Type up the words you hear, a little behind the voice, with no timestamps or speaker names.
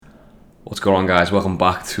What's going on, guys? Welcome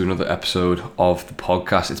back to another episode of the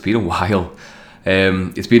podcast. It's been a while.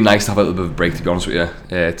 It's been nice to have a little bit of a break, to be honest with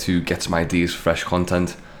you, to get some ideas for fresh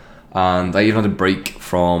content. And I even had a break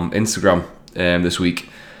from Instagram this week.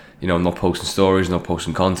 You know, not posting stories, not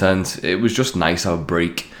posting content. It was just nice to have a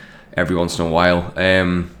break every once in a while.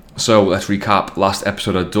 So let's recap. Last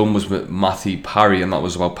episode I'd done was with Matthew Parry, and that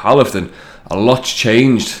was about powerlifting. A lot's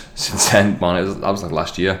changed since then, man. That was like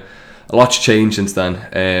last year. A lot's changed since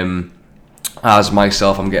then. As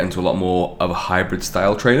myself, I'm getting into a lot more of a hybrid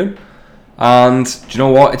style training. And do you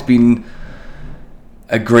know what? It's been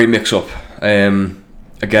a great mix-up.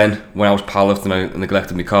 Again, when I was powerlifting, I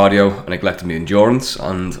neglected my cardio, I neglected my endurance,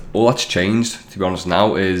 and all that's changed, to be honest,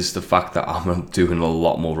 now is the fact that I'm doing a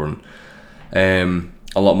lot more run.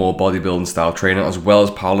 A lot more bodybuilding style training, as well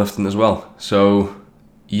as powerlifting as well. So,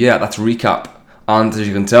 yeah, that's a recap. And as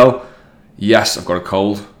you can tell, yes, I've got a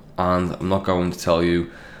cold, and I'm not going to tell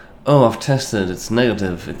you, oh, I've tested, it's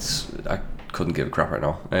negative. I couldn't give a crap right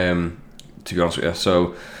now, to be honest with you.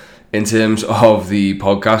 So, in terms of the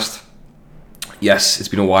podcast, yes, it's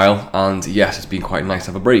been a while, and yes, it's been quite nice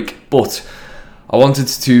to have a break. But I wanted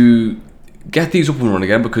to get these up and running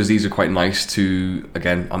again, because these are quite nice to,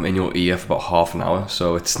 again, I'm in your ear for about half an hour,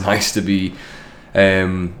 so it's nice to be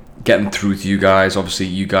getting through to you guys. Obviously,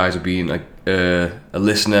 you guys have been a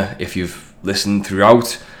listener. If you've listened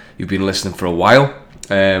throughout, you've been listening for a while.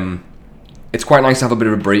 It's quite nice to have a bit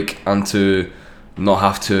of a break and to not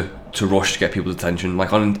have to rush to get people's attention.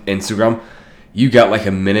 Like on Instagram, you get like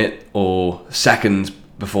a minute or seconds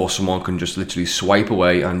before someone can just literally swipe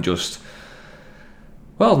away and just,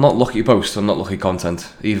 well, not look at your post and not look at your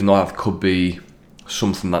content, even though that could be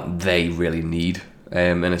something that they really need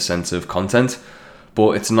in a sense of content.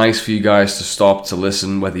 But it's nice for you guys to stop to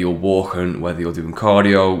listen, whether you're walking, whether you're doing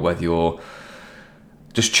cardio, whether you're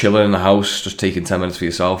just chilling in the house, just taking 10 minutes for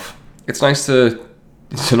yourself. It's nice to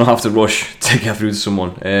not have to rush to get through to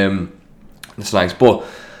someone. It's nice. But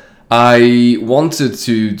I wanted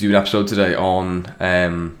to do an episode today on,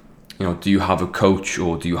 do you have a coach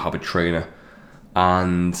or do you have a trainer?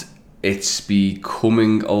 And it's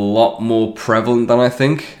becoming a lot more prevalent than I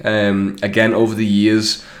think. Again, over the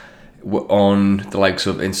years, on the likes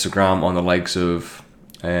of Instagram, on the likes of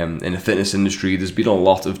in the fitness industry, there's been a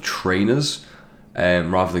lot of trainers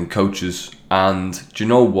rather than coaches. And do you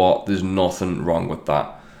know what? There's nothing wrong with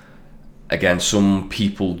that. Again, some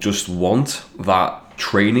people just want that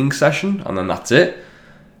training session and then that's it.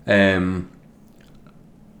 Then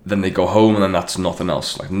they go home and then that's nothing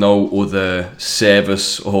else. Like no other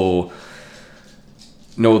service or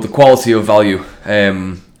no other quality or value.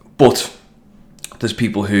 But there's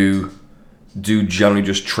people who do generally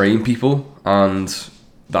just train people and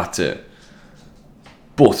that's it.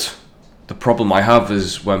 But the problem I have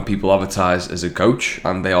is when people advertise as a coach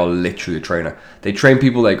and they are literally a trainer. They train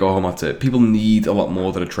people, they go home after it. People need a lot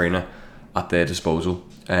more than a trainer at their disposal.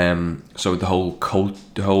 So the whole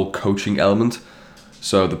coaching element,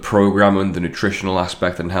 so the programming, the nutritional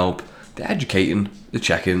aspect and help, the educating, the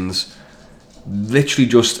check-ins, literally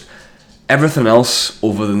just everything else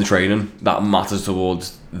other than the training that matters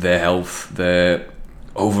towards their health, their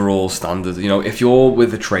overall standard. You know, if you're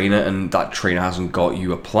with a trainer and that trainer hasn't got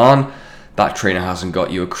you a plan, that trainer hasn't got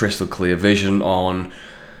you a crystal clear vision on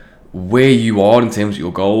where you are in terms of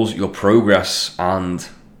your goals, your progress, and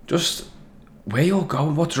just where you're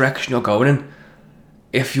going, what direction you're going in.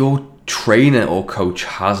 If your trainer or coach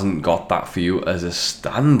hasn't got that for you as a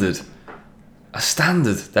standard,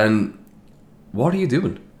 then what are you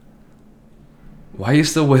doing? Why are you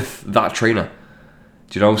still with that trainer?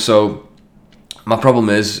 Do you know? So my problem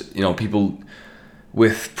is, people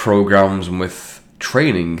with programs and with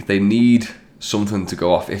training, they need something to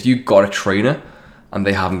go off. If you got a trainer and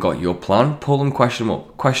they haven't got your plan, pull them, question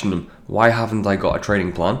them. Why haven't I got a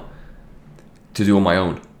training plan to do on my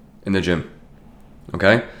own in the gym?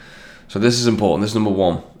 Okay, so this is important. This is number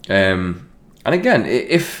one. And again,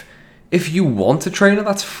 if you want a trainer,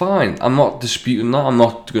 that's fine. I'm not disputing that. I'm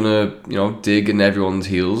not gonna dig in everyone's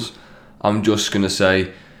heels. I'm just gonna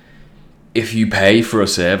say, if you pay for a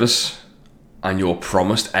service and you're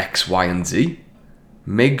promised X, Y, and Z,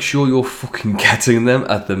 make sure you're fucking getting them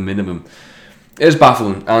at the minimum. It's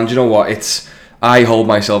baffling, and you know what? I hold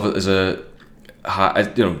myself as a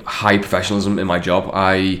high professionalism in my job.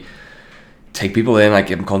 I take people in, I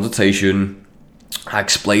give them consultation, I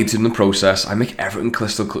explain to them the process, I make everything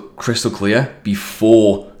crystal clear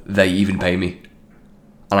before they even pay me.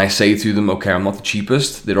 And I say to them, okay, I'm not the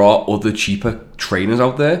cheapest. There are other cheaper trainers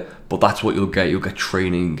out there, but that's what you'll get. You'll get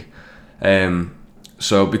training.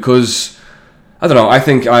 So because I don't know, I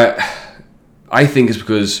think it's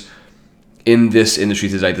because in this industry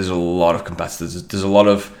today, there's a lot of competitors. There's a lot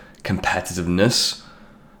of competitiveness,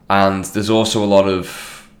 and there's also a lot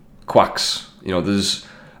of quacks. There's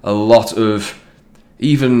a lot of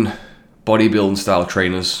even bodybuilding style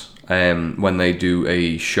trainers. When they do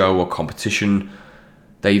a show or competition,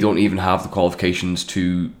 they don't even have the qualifications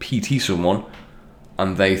to PT someone,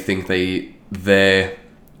 and they think they're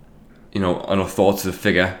an authoritative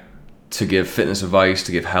figure to give fitness advice,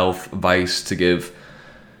 to give health advice, to give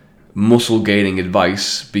muscle gaining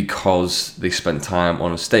advice because they spent time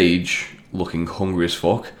on a stage looking hungry as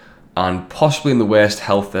fuck and possibly in the worst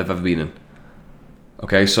health they've ever been in.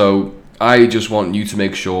 Okay, so I just want you to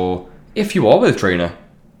make sure, if you are with a trainer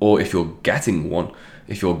or if you're getting one,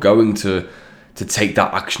 if you're going to take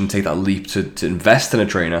that action, take that leap to invest in a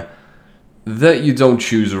trainer, that you don't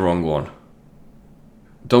choose the wrong one.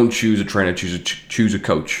 Don't choose a trainer, choose a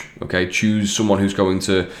coach, okay? Choose someone who's going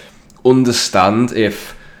to understand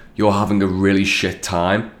if you're having a really shit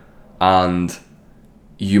time and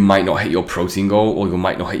you might not hit your protein goal, or you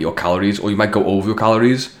might not hit your calories, or you might go over your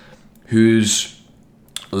calories, whose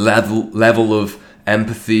level of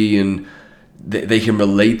empathy and they can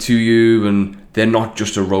relate to you, and they're not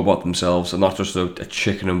just a robot themselves. They're not just a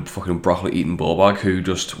chicken and fucking broccoli eating ball bag who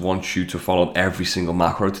just wants you to follow every single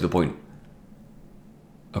macro to the point.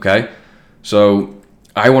 Okay? So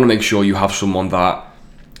I want to make sure you have someone that,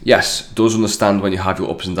 yes, does understand when you have your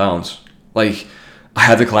ups and downs. Like, I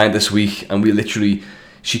had a client this week, and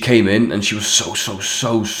she came in and she was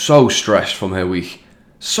so stressed from her week.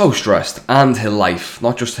 So stressed. And her life,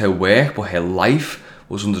 not just her work, but her life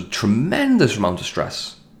was under tremendous amount of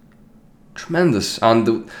stress. Tremendous.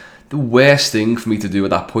 And the worst thing for me to do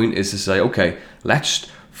at that point is to say, okay, let's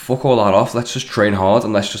fuck all that off. Let's just train hard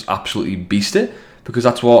and let's just absolutely beast it. Because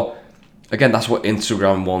that's what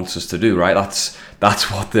Instagram wants us to do, right?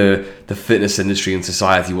 That's what the fitness industry and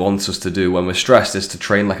society wants us to do when we're stressed, is to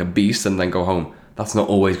train like a beast and then go home. That's not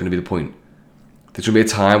always going to be the point. There's going to be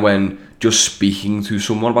a time when just speaking to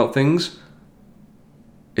someone about things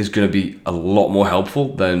is going to be a lot more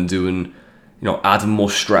helpful than doing, adding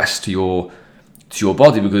more stress to your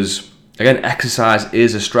body, because again, exercise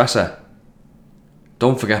is a stressor.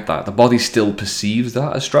 Don't forget that. The body still perceives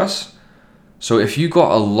that as stress. So if you've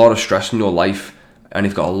got a lot of stress in your life, and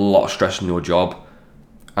you've got a lot of stress in your job,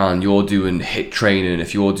 and you're doing HIIT training,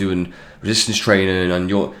 if you're doing resistance training,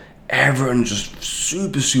 and everyone's just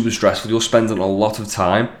super stressful, you're spending a lot of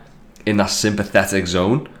time in that sympathetic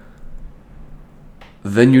zone,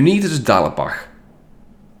 then you need to just dial it back.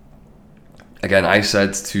 Again, I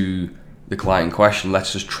said to the client in question,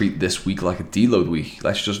 let's just treat this week like a deload week.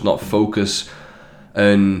 Let's just not focus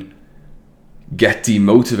and get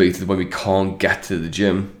demotivated when we can't get to the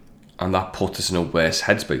gym, and that puts us in a worse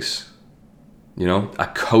headspace.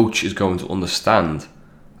 A coach is going to understand.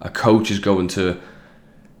 A coach is going to,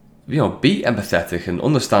 be empathetic and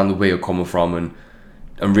understand where you're coming from,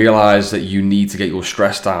 and realize that you need to get your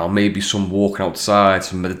stress down. Maybe some walking outside,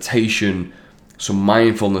 some meditation, some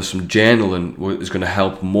mindfulness, some journaling is going to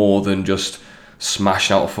help more than just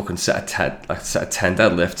smashing out a fucking set of 10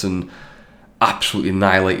 deadlifts and absolutely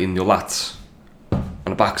annihilating your lats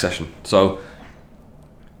on a back session. So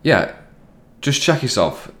yeah, just check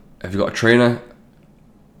yourself. Have you got a trainer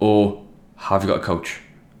or have you got a coach?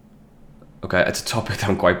 Okay, it's a topic that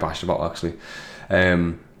I'm quite passionate about, actually.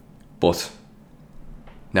 But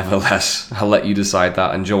nevertheless, I'll let you decide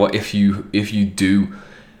that. And you know what, if you do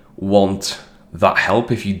want that help,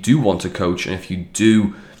 if you do want a coach, and if you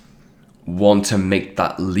do want to make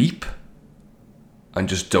that leap and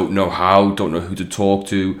just don't know how, don't know who to talk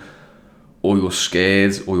to, or you're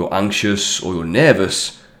scared, or you're anxious, or you're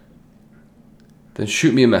nervous, then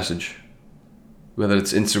shoot me a message. Whether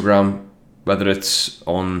it's Instagram, whether it's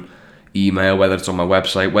on email, whether it's on my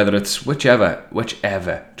website, whether it's whichever,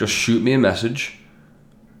 just shoot me a message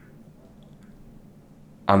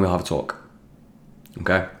and we'll have a talk.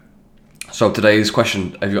 Okay? So today's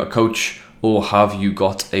question, have you got a coach or have you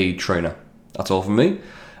got a trainer? That's all from me.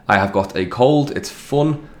 I have got a cold. It's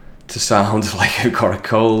fun to sound like I've got a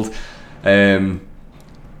cold. And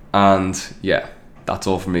yeah, that's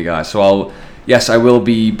all from me, guys. So I will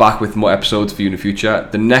be back with more episodes for you in the future.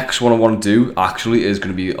 The next one I want to do actually is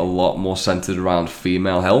going to be a lot more centered around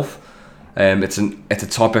female health. It's a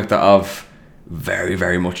topic that I've very,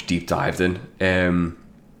 very much deep dived in.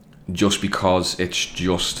 Just because it's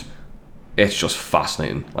just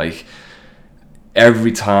fascinating. Like,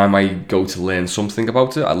 every time I go to learn something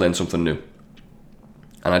about it, I learn something new.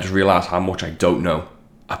 And I just realize how much I don't know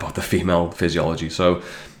about the female physiology. So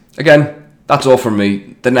again, that's all from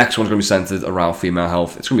me. The next one's going to be centered around female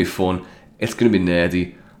health. It's going to be fun. It's going to be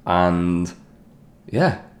nerdy. And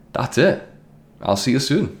yeah, that's it. I'll see you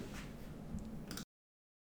soon.